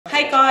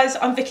guys,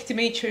 I'm Vicky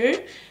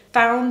Dimitriou,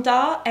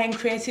 founder and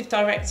creative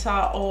director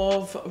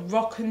of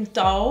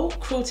RokNDol,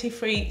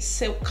 cruelty-free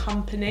silk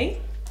company.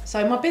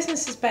 So my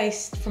business is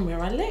based from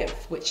where I live,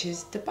 which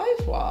is the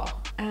Beauvoir,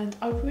 and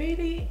I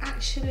really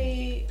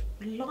actually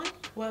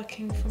like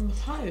working from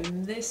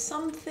home. There's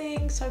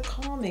something so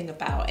calming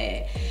about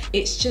it.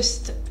 It's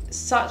just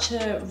such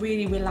a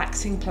really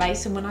relaxing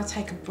place, and when I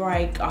take a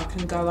break I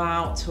can go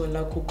out to a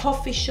local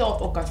coffee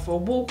shop or go for a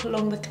walk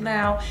along the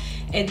canal,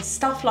 and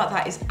stuff like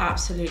that is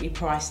absolutely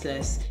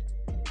priceless.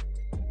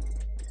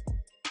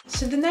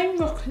 So the name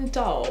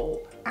RokNDol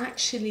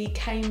actually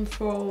came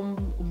from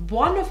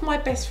one of my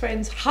best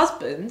friend's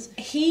husbands.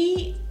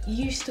 He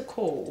used to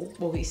call,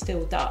 well he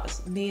still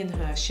does, me and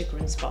her sugar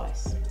and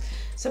spice.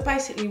 So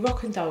basically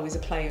RokNDol is a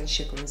play on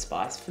sugar and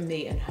spice for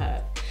me and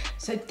her.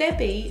 So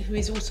Debbie, who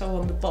is also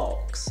on the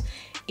box,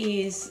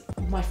 is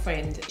my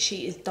friend.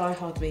 She is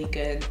die-hard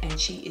vegan and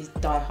she is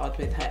die-hard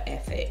with her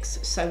ethics.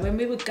 So when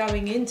we were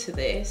going into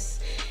this,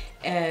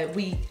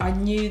 I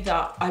knew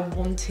that I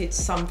wanted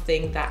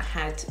something that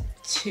had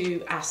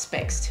two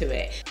aspects to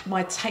it.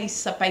 My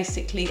tastes are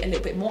basically a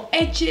little bit more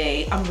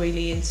edgy. I'm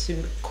really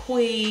into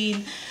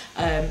Queen,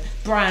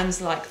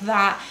 brands like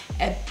that.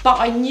 But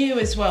I knew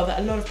as well that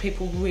a lot of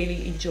people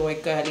really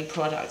enjoy girly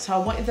products. So I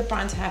wanted the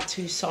brand to have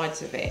two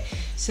sides of it.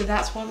 So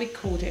that's why we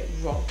called it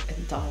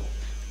RokNDol.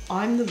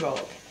 I'm the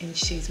rock and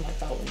she's my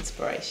doll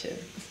inspiration.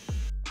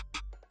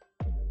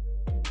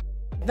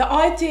 The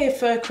idea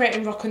for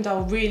creating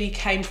RokNDol really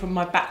came from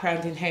my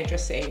background in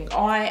hairdressing.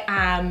 I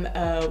am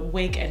a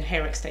wig and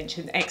hair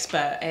extension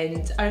expert,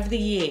 and over the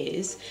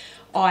years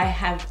I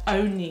have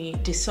only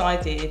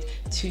decided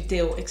to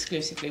deal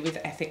exclusively with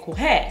ethical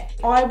hair.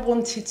 I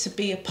wanted to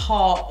be a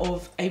part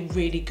of a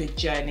really good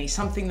journey,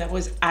 something that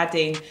was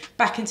adding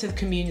back into the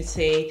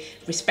community,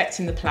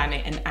 respecting the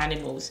planet and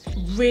animals.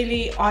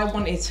 Really, I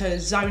wanted to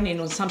zone in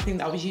on something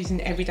that I was using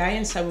every day,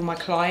 and so were my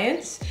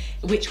clients,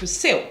 which was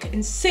silk.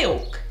 And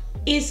silk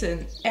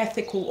isn't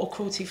ethical or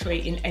cruelty-free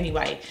in any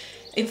way.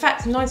 In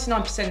fact,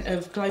 99%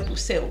 of global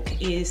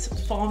silk is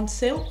farmed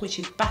silk, which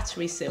is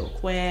battery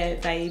silk, where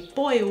they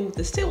boil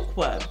the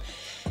silkworm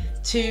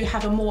to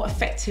have a more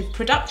effective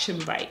production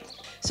rate.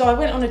 So I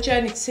went on a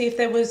journey to see if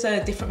there was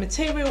a different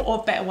material or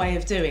a better way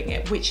of doing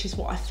it, which is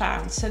what I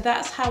found. So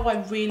that's how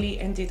I really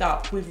ended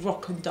up with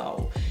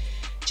RokNDol.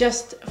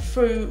 Just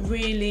through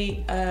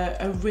really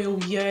a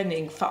real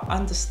yearning for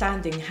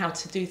understanding how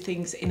to do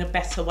things in a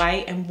better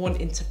way and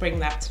wanting to bring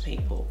that to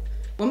people.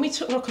 When we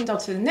took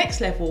RokNDol to the next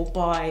level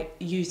by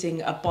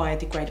using a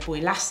biodegradable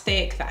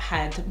elastic that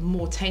had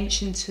more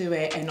tension to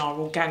it, and our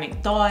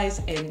organic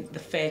dyes and the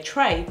fair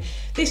trade,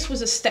 this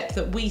was a step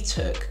that we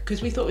took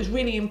because we thought it was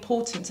really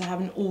important to have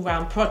an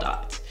all-round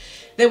product.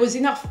 There was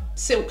enough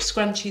silk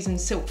scrunchies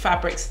and silk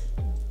fabrics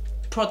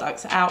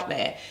products out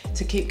there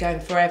to keep going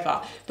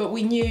forever, but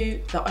we knew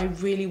that I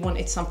really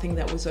wanted something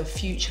that was a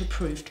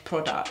future-proofed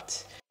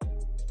product.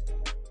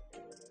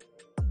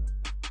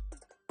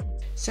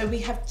 So we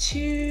have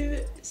two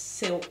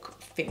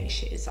silk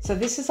finishes. So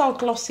this is our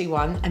glossy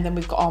one, and then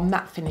we've got our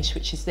matte finish,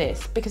 which is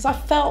this, because I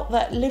felt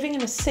that living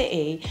in a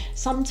city,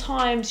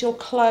 sometimes your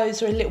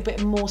clothes are a little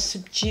bit more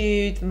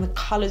subdued and the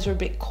colours are a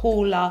bit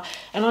cooler,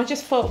 and I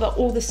just felt that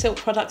all the silk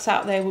products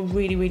out there were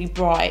really, really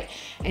bright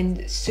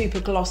and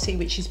super glossy,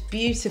 which is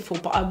beautiful,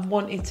 but I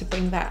wanted to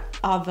bring that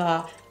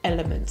other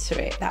element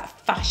to it, that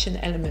fashion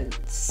element,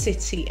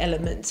 city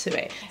element to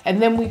it.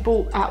 And then we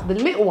brought out the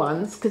little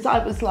ones because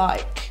I was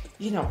like,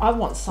 you know, I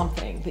want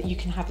something that you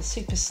can have a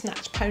super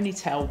snatched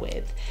ponytail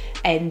with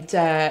and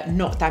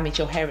not damage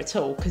your hair at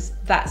all, because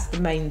that's the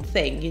main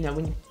thing. You know,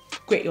 when you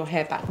grit your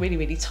hair back really,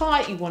 really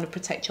tight, you want to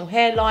protect your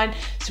hairline.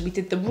 So we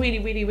did the really,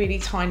 really, really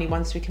tiny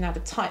one so we can have a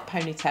tight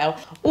ponytail.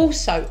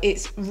 Also,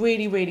 it's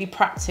really, really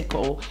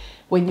practical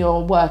when you're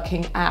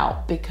working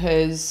out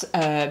because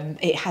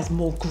it has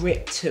more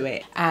grip to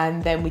it.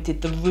 And then we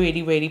did the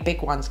really, really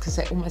big ones because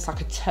they're almost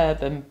like a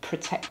turban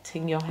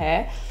protecting your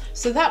hair.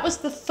 So that was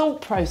the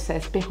thought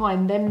process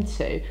behind them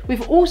two.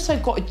 We've also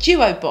got a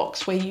duo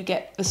box where you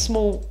get the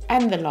small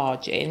and the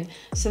large in.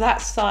 So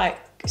that's like,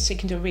 so you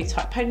can do a really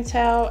tight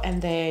ponytail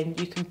and then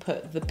you can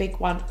put the big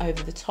one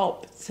over the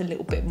top. It's a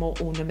little bit more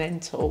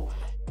ornamental.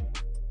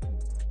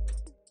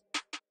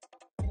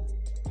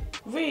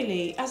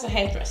 Really, as a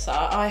hairdresser,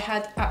 I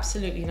had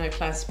absolutely no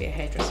plans to be a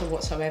hairdresser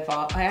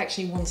whatsoever. I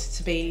actually wanted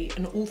to be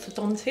an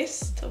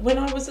orthodontist when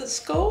I was at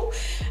school.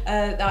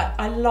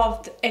 I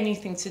loved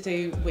anything to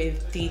do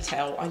with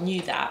detail, I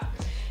knew that.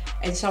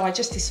 And so I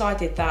just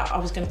decided that I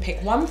was going to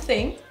pick one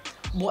thing,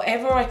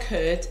 whatever I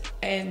could,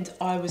 and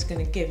I was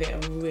going to give it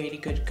a really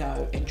good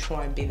go and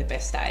try and be the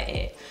best at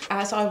it.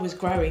 As I was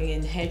growing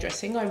in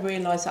hairdressing, I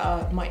realised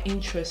that my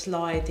interest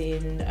lied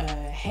in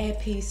hair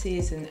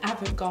pieces and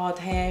avant-garde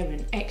hair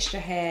and extra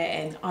hair,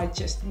 and I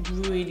just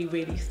really,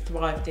 really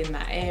thrived in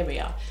that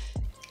area.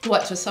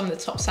 Worked with some of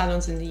the top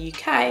salons in the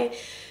UK,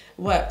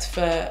 worked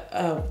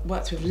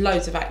with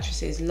loads of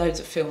actresses, loads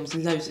of films,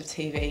 loads of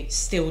TV,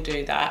 still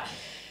do that.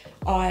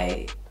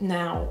 I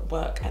now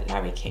work at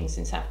Larry King's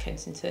in South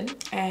Kensington,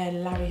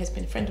 and Larry has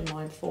been a friend of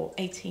mine for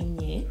 18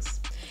 years.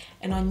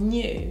 And I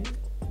knew,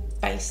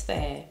 based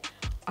there,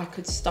 I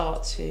could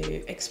start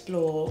to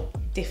explore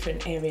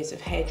different areas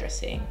of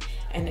hairdressing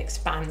and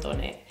expand on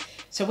it.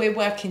 So we're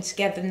working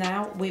together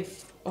now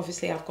with,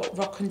 obviously I've got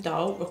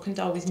RokNDol.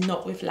 RokNDol is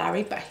not with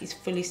Larry, but he's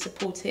fully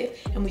supportive.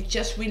 And we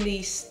just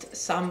released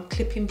some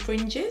clipping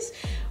fringes,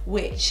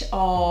 which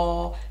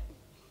are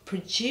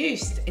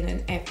produced in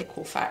an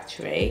ethical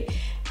factory.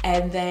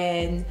 And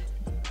then,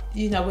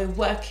 you know, we're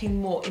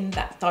working more in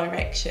that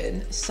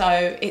direction.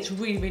 So it's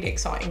really, really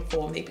exciting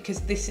for me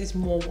because this is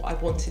more what I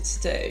wanted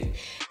to do.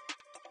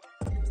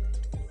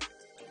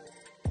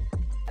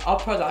 Our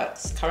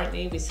products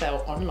currently we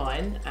sell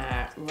online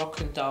at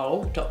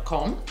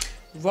RokNDol.com,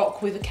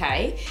 rock with a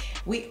K.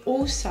 We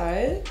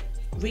also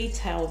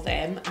retail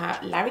them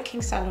at Larry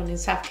King Salon in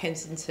South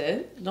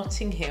Kensington,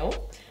 Notting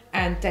Hill,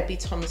 and Debbie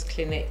Thomas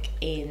Clinic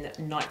in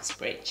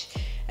Knightsbridge.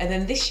 And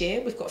then this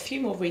year we've got a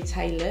few more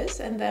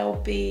retailers and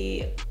they'll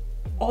be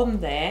on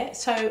there.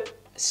 So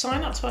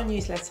sign up to our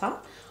newsletter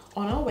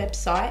on our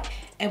website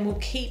and we'll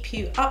keep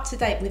you up to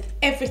date with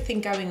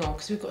everything going on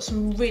because we've got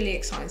some really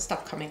exciting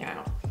stuff coming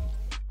out.